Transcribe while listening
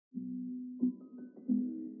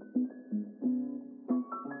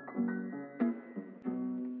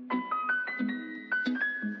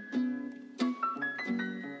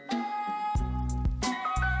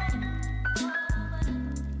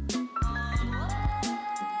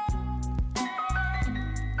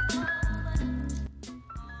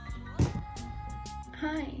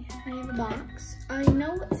the box. I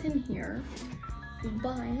know what's in here,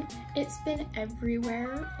 but it's been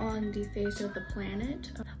everywhere on the face of the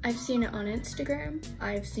planet. I've seen it on Instagram,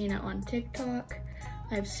 I've seen it on TikTok,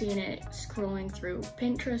 I've seen it scrolling through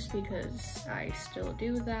Pinterest because I still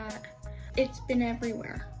do that. It's been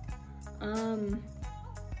everywhere.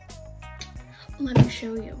 Let me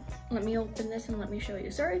show you. Let me open this and let me show you.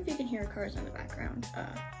 Sorry if you can hear cars in the background,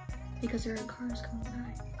 because there are cars coming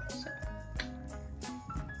by. So,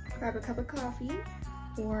 grab a cup of coffee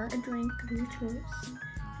or a drink of your choice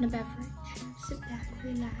and a beverage. Sit back,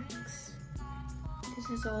 relax. This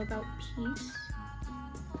is all about peace.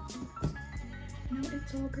 No,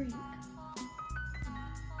 it's all great.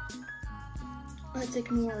 Let's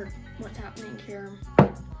ignore what's happening here.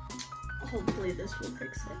 Hopefully this will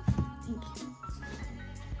fix it. Thank you.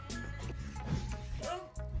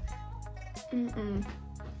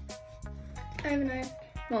 I have a knife.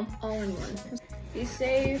 Well, all in one. Be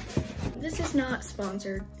safe. This is not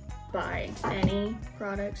sponsored by any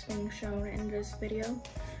products being shown in this video.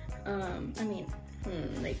 I mean,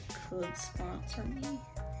 they could sponsor me.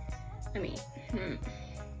 I mean,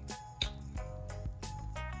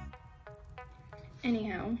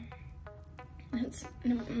 Anyhow, it's,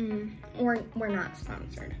 we're not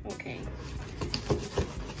sponsored, okay?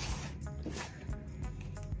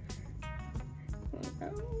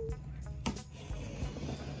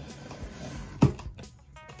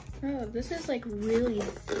 Oh, this is like really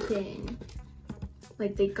thin.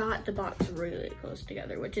 Like they got the box really close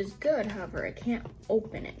together, which is good. However, I can't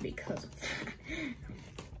open it because of that.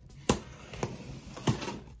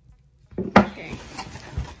 Okay.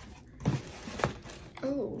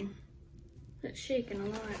 Oh, it's shaking a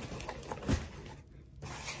lot.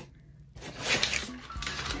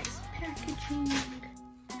 Nice packaging.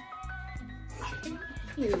 Okay.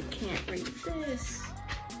 You can't read this.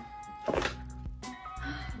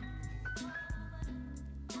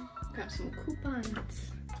 Got some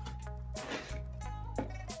coupons.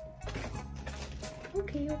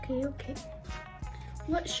 Okay.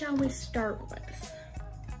 What shall we start with?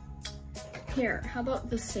 Here, how about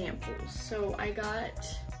the samples? So I got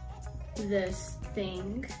this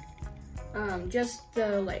thing, just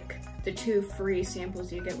the 2 free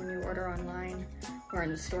samples you get when you order online or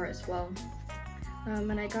in the store as well.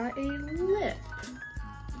 And I got a lip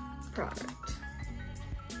product.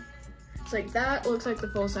 It's like that looks like the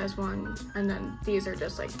full-size one, and then these are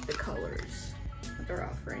just like the colors that they're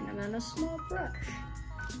offering, and then a small brush.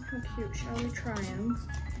 How cute, shall we try them?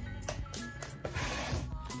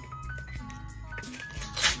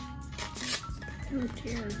 Oh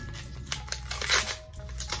dear.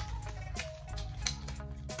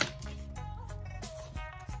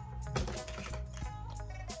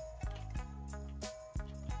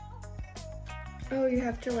 Oh, you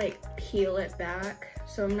have to like peel it back.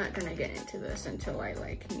 So I'm not gonna get into this until I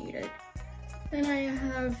need it. Then I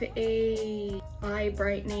have a eye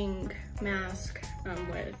brightening mask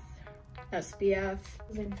with SPF.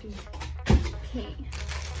 Okay.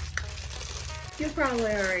 You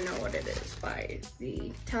probably already know what it is by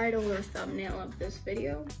the title or thumbnail of this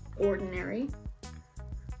video, Ordinary.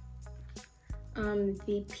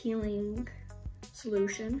 The peeling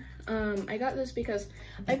solution. I got this because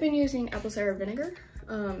I've been using apple cider vinegar.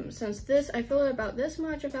 Since I fill about this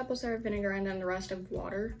much of apple cider vinegar and then the rest of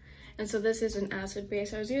water. And so this is an acid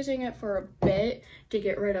base. I was using it for a bit to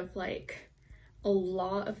get rid of a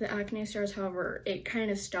lot of the acne scars. However, it kind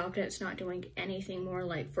of stopped and it's not doing anything more.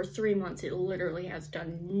 For 3 months, it literally has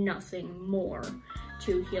done nothing more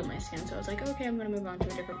to heal my skin. So I was like, okay, I'm gonna move on to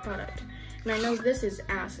a different product. And I know this is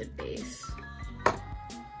acid base.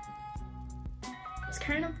 It's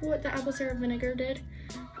kind of what the apple cider vinegar did.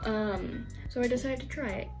 So I decided to try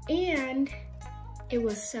it, and it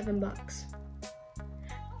was $7.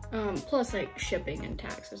 Plus shipping and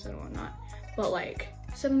taxes and whatnot, but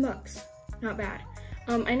 $7, not bad.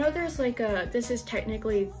 I know there's this is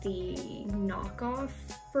technically the knockoff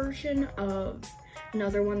version of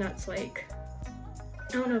another one that's I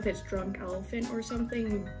don't know if it's Drunk Elephant or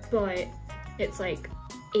something, but it's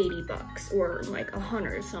 $80 or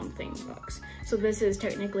 100 something bucks. So this is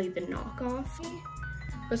technically the knockoff.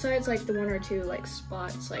 Besides the 1 or 2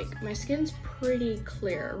 spots, my skin's pretty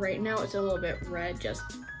clear. Right now it's a little bit red just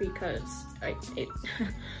because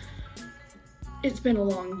it's been a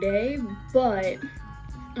long day, but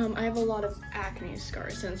I have a lot of acne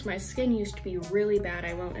scars. Since my skin used to be really bad,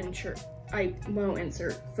 I won't insert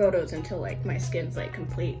photos until my skin's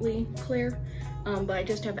completely clear. But I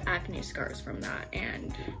just have acne scars from that,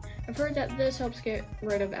 and I've heard that this helps get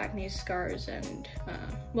rid of acne scars and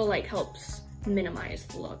helps minimize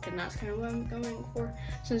the look, and that's kind of what I'm going for.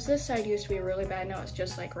 Since this side used to be really bad, now it's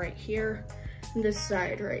just like right here. And this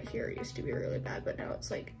side right here used to be really bad, but now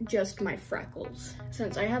it's like just my freckles.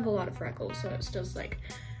 Since I have a lot of freckles, so it's just like,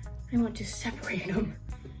 I want to separate them.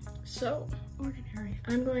 So, ordinary.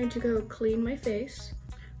 I'm going to go clean my face.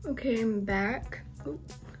 Okay, I'm back. Oh.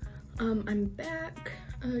 I'm back.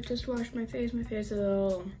 Just washed my face. My face is a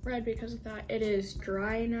little red because of that. It is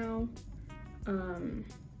dry now. A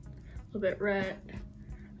little bit red.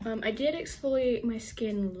 I did exfoliate my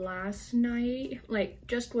skin last night, like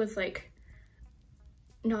just with like,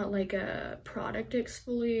 not like a product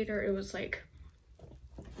exfoliator. It was like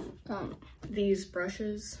these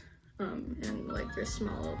brushes, and like there's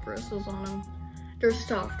small little bristles on them. They're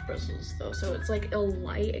soft bristles though, so it's like a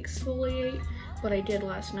light exfoliate. What I did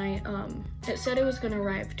last night, it said it was gonna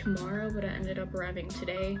arrive tomorrow, but it ended up arriving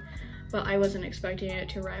today. But I wasn't expecting it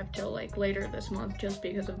to arrive till like later this month, just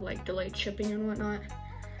because of like delayed shipping and whatnot.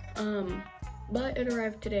 But it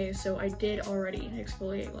arrived today, so I did already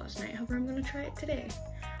exfoliate last night. However, I'm gonna try it today.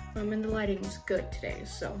 And the lighting's good today,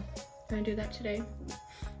 so I'm gonna do that today.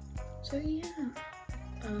 So yeah,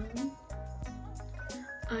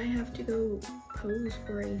 I have to go pose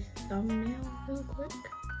for a thumbnail real quick,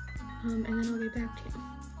 and then I'll get back to you.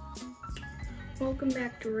 Welcome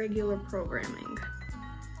back to regular programming.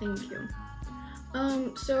 Thank you.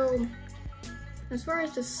 So as far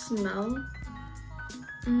as the smell,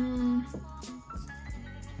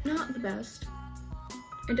 not the best.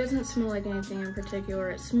 It doesn't smell like anything in particular.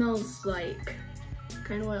 It smells like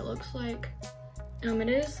kind of what it looks like. It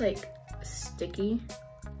is like sticky.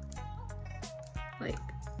 Like,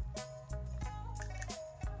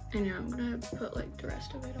 I know, I'm gonna put like the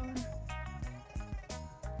rest of it on.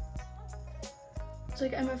 It's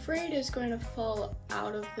like, I'm afraid it's going to fall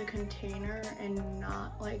out of the container and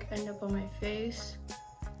not like end up on my face.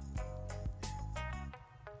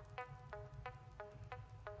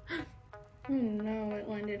 Oh no, it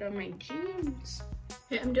landed on my jeans.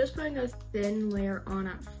 Okay, I'm just putting a thin layer on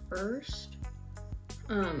at first.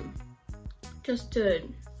 Just to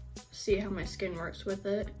see how my skin works with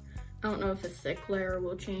it. I don't know if a thick layer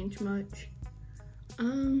will change much.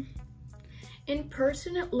 In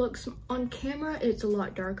person it looks, on camera it's a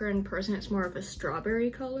lot darker. In person it's more of a strawberry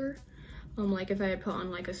color. Like if I had put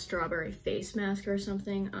on like a strawberry face mask or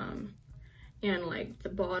something, and like the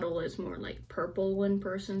bottle is more like purple in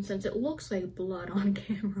person, since it looks like blood on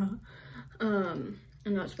camera. And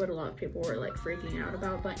that's what a lot of people were like freaking out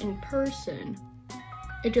about, but in person,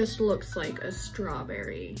 it just looks like a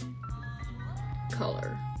strawberry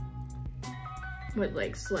color with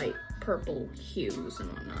like slight purple hues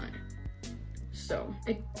and whatnot. So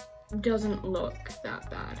it doesn't look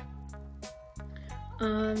that bad.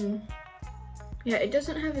 Yeah, it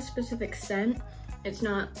doesn't have a specific scent. It's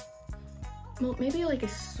not, well, maybe like a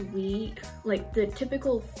sweet, like the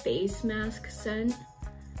typical face mask scent,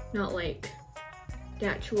 not like the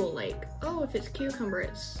actual like, oh, if it's cucumber,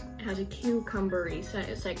 it has a cucumbery scent.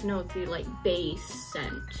 It's like, no, it's the like base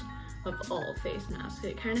scent of all face masks.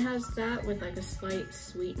 It kind of has that with like a slight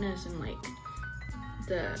sweetness and like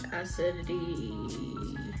the acidity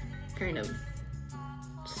kind of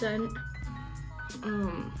scent.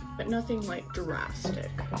 But nothing like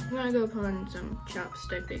drastic. I'm gonna go put on some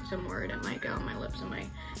chapstick because I'm worried it might go on my lips, and my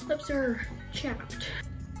lips are chapped.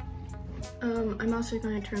 I'm also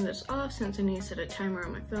going to turn this off since I need to set a timer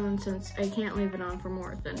on my phone, since I can't leave it on for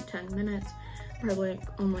more than 10 minutes. Probably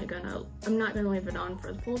only gonna, I'm not gonna leave it on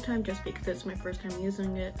for the full time just because it's my first time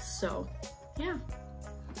using it, so yeah,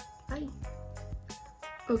 bye.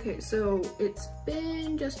 Okay, so it's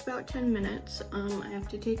been just about 10 minutes. I have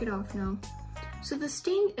to take it off now. So the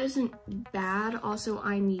sting isn't bad. Also,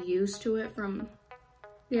 I'm used to it from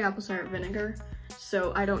the apple cider vinegar,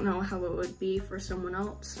 so I don't know how it would be for someone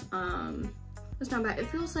else. It's not bad. It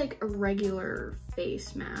feels like a regular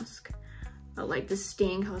face mask. Like the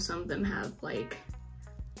sting, how some of them have like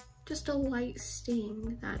just a light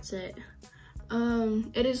sting, that's it.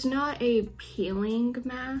 It is not a peeling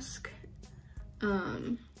mask.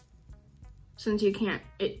 Since you can't,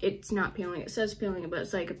 it's not peeling. It says peeling, but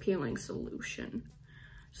it's like a peeling solution.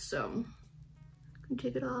 So, I can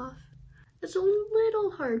take it off. It's a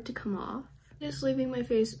little hard to come off. Just leaving my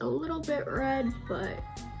face a little bit red, but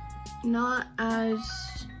not as,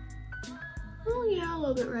 well, yeah, a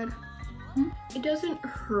little bit red. It doesn't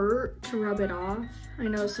hurt to rub it off. I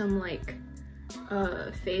know some like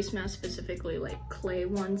face masks, specifically like clay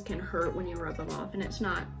ones, can hurt when you rub them off, and it's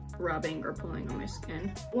not rubbing or pulling on my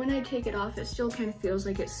skin. When I take it off, it still kind of feels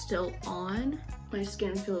like it's still on. My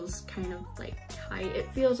skin feels kind of like tight.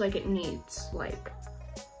 It feels like it needs like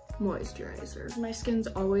moisturizer. My skin's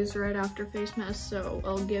always red after face masks, so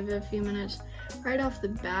I'll give it a few minutes. Right off the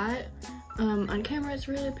bat, on camera it's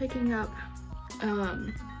really picking up,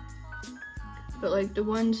 but like the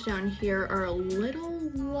ones down here are a little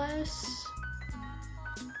less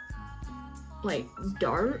like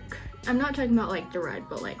dark. I'm not talking about like the red,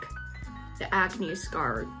 but like the acne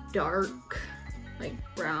scar dark, like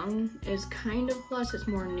brown is kind of less, it's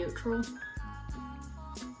more neutral.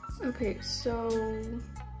 Okay, so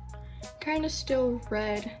kind of still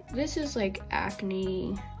red. This is like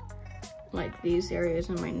acne, like these areas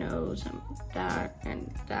in my nose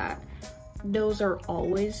and that. Those are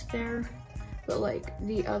always there, but like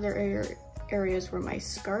the other areas where my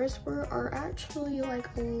scars were are actually like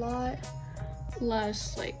a lot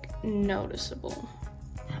less like noticeable.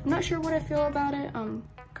 I'm not sure what I feel about it.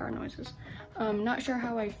 Car noises. Not sure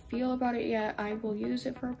how I feel about it yet. I will use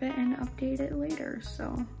it for a bit and update it later,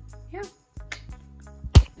 so yeah.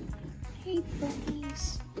 Hey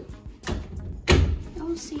buddies,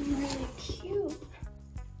 y'all seem really cute. Do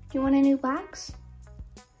you want a new box?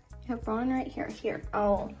 You have one right here. Here,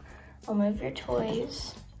 I'll move your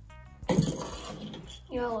toys.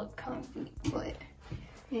 You all look comfy, but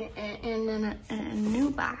and then a new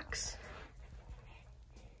box.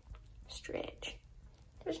 Stretch.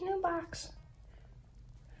 There's a new box.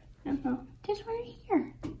 No, this one right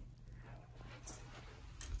here.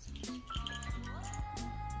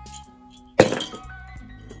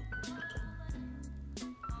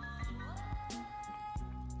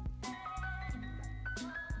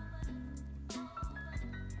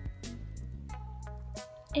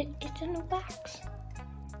 It's in a box.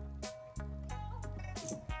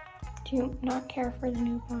 Do you not care for the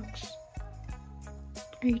new box?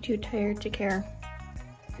 Are you too tired to care?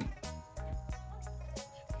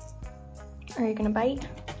 Are you gonna bite?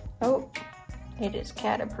 Oh, it is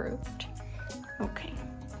cat approved. Okay.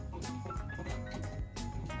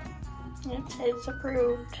 It says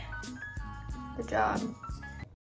approved. Good job.